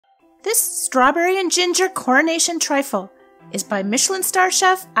This strawberry and ginger coronation trifle is by Michelin star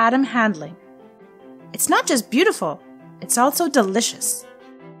chef Adam Handling. It's not just beautiful, it's also delicious.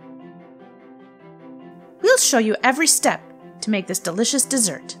 We'll show you every step to make this delicious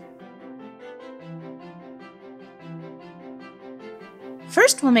dessert.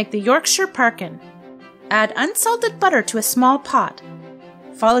 First, we'll make the Yorkshire Parkin. Add unsalted butter to a small pot,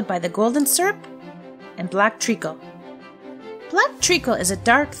 followed by the golden syrup and black treacle. Black treacle is a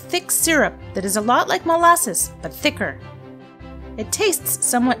dark, thick syrup that is a lot like molasses, but thicker. It tastes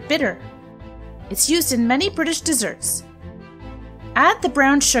somewhat bitter. It's used in many British desserts. Add the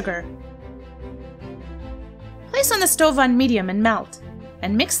brown sugar. Place on the stove on medium and melt,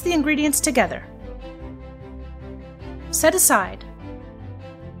 and mix the ingredients together. Set aside.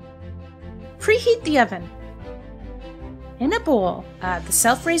 Preheat the oven. In a bowl, add the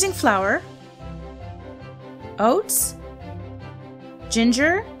self-raising flour, oats,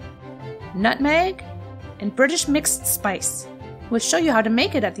 ginger, nutmeg, and British mixed spice. We'll show you how to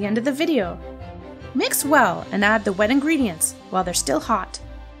make it at the end of the video. Mix well and add the wet ingredients while they're still hot.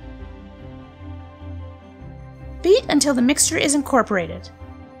 Beat until the mixture is incorporated.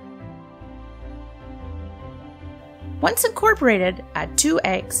 Once incorporated, add 2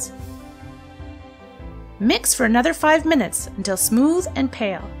 eggs. Mix for another 5 minutes until smooth and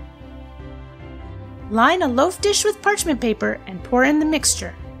pale. Line a loaf dish with parchment paper and pour in the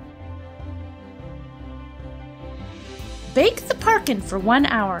mixture. Bake the parkin for 1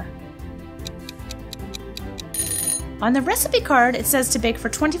 hour. On the recipe card it says to bake for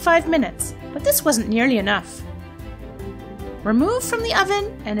 25 minutes, but this wasn't nearly enough. Remove from the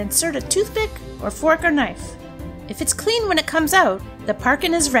oven and insert a toothpick or fork or knife. If it's clean when it comes out, the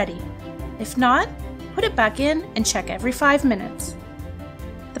parkin is ready. If not, put it back in and check every 5 minutes.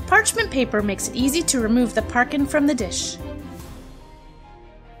 The parchment paper makes it easy to remove the parkin from the dish.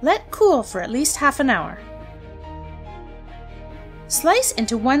 Let cool for at least half an hour. Slice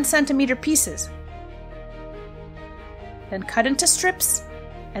into 1 centimeter pieces. Then cut into strips,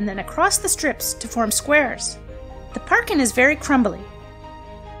 and then across the strips to form squares. The parkin is very crumbly.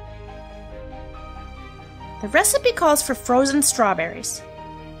 The recipe calls for frozen strawberries.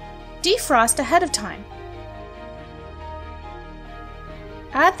 Defrost ahead of time.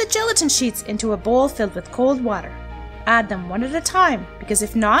 Add the gelatin sheets into a bowl filled with cold water. Add them one at a time, because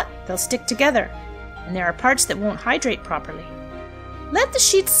if not, they'll stick together, and there are parts that won't hydrate properly. Let the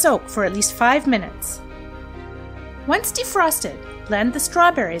sheets soak for at least 5 minutes. Once defrosted, blend the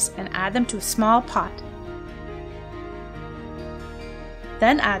strawberries and add them to a small pot.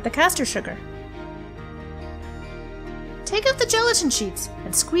 Then add the caster sugar. Take out the gelatin sheets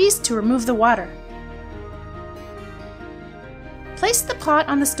and squeeze to remove the water. Place the pot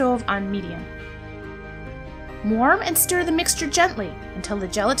on the stove on medium. Warm and stir the mixture gently until the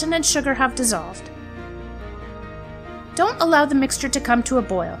gelatin and sugar have dissolved. Don't allow the mixture to come to a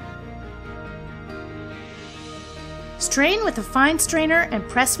boil. Strain with a fine strainer and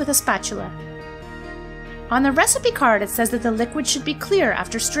press with a spatula. On the recipe card it says that the liquid should be clear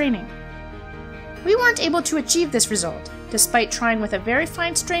after straining. We weren't able to achieve this result, despite trying with a very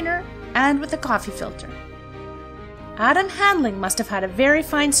fine strainer and with a coffee filter. Adam Handling must have had a very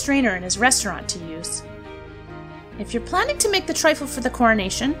fine strainer in his restaurant to use. If you're planning to make the trifle for the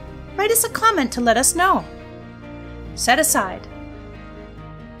coronation, write us a comment to let us know. Set aside.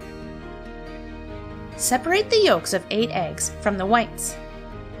 Separate the yolks of 8 eggs from the whites.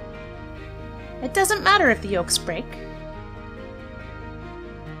 It doesn't matter if the yolks break.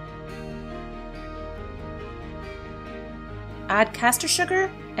 Add caster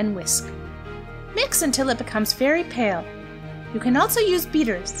sugar and whisk. Mix until it becomes very pale. You can also use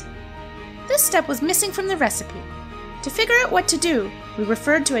beaters. This step was missing from the recipe. To figure out what to do, we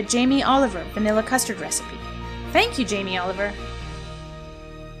referred to a Jamie Oliver vanilla custard recipe. Thank you, Jamie Oliver.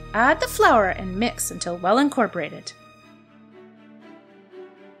 Add the flour and mix until well incorporated.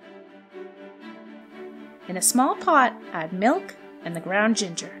 In a small pot, add milk and the ground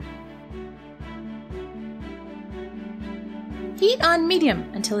ginger. Heat on medium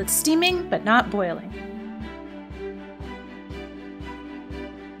until it's steaming but not boiling.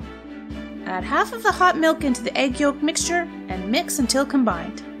 Add half of the hot milk into the egg yolk mixture and mix until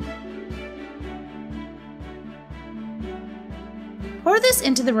combined. Pour this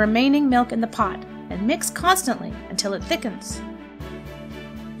into the remaining milk in the pot and mix constantly until it thickens.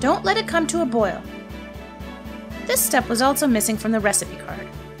 Don't let it come to a boil. This step was also missing from the recipe card.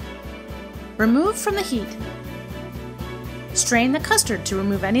 Remove from the heat. Strain the custard to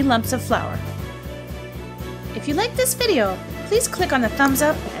remove any lumps of flour. If you like this video, please click on the thumbs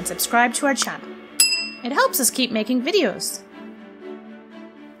up and subscribe to our channel. It helps us keep making videos.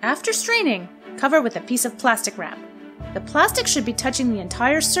 After straining, cover with a piece of plastic wrap. The plastic should be touching the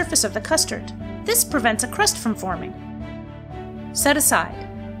entire surface of the custard. This prevents a crust from forming. Set aside.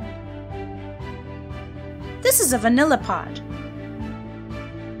 This is a vanilla pod.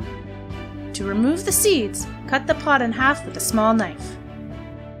 To remove the seeds, cut the pod in half with a small knife.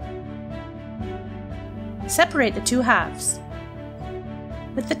 Separate the two halves.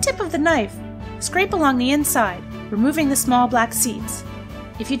 With the tip of the knife, scrape along the inside, removing the small black seeds.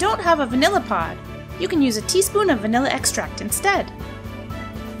 If you don't have a vanilla pod, you can use a teaspoon of vanilla extract instead.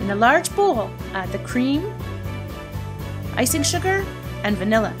 In a large bowl, add the cream, icing sugar, and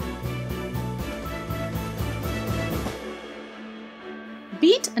vanilla.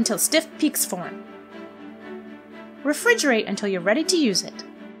 Beat until stiff peaks form. Refrigerate until you're ready to use it.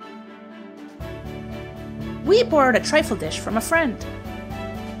 We borrowed a trifle dish from a friend.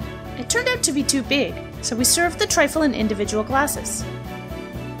 It turned out to be too big, so we served the trifle in individual glasses.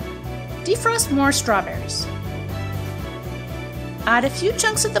 Defrost more strawberries. Add a few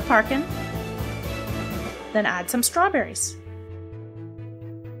chunks of the parkin, then add some strawberries.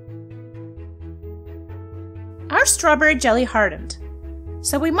 Our strawberry jelly hardened,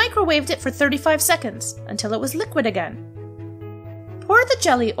 so we microwaved it for 35 seconds until it was liquid again. Pour the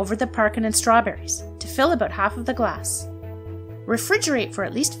jelly over the parkin and strawberries to fill about half of the glass. Refrigerate for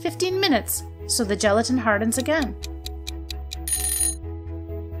at least 15 minutes so the gelatin hardens again.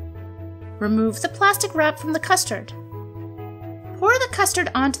 Remove the plastic wrap from the custard. Pour the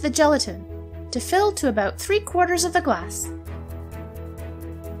custard onto the gelatin to fill to about 3/4 of the glass.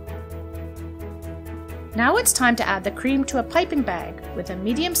 Now it's time to add the cream to a piping bag with a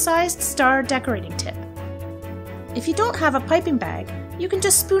medium-sized star decorating tip. If you don't have a piping bag, you can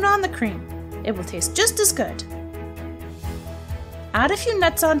just spoon on the cream. It will taste just as good. Add a few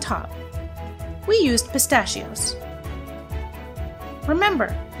nuts on top. We used pistachios.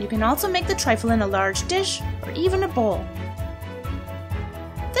 Remember, you can also make the trifle in a large dish or even a bowl.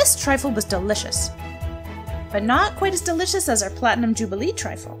 This trifle was delicious, but not quite as delicious as our Platinum Jubilee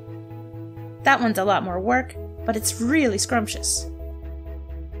trifle. That one's a lot more work, but it's really scrumptious.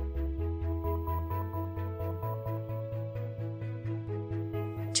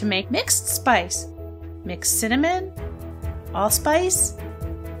 To make mixed spice, mix cinnamon, allspice,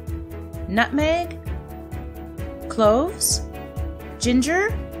 nutmeg, cloves, ginger,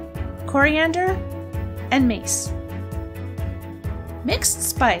 coriander, and mace. Mixed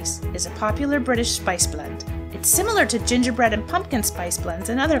spice is a popular British spice blend. It's similar to gingerbread and pumpkin spice blends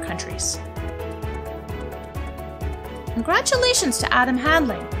in other countries. Congratulations to Adam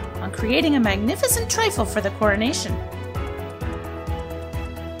Handling on creating a magnificent trifle for the coronation.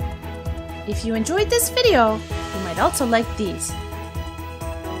 If you enjoyed this video, you might also like these.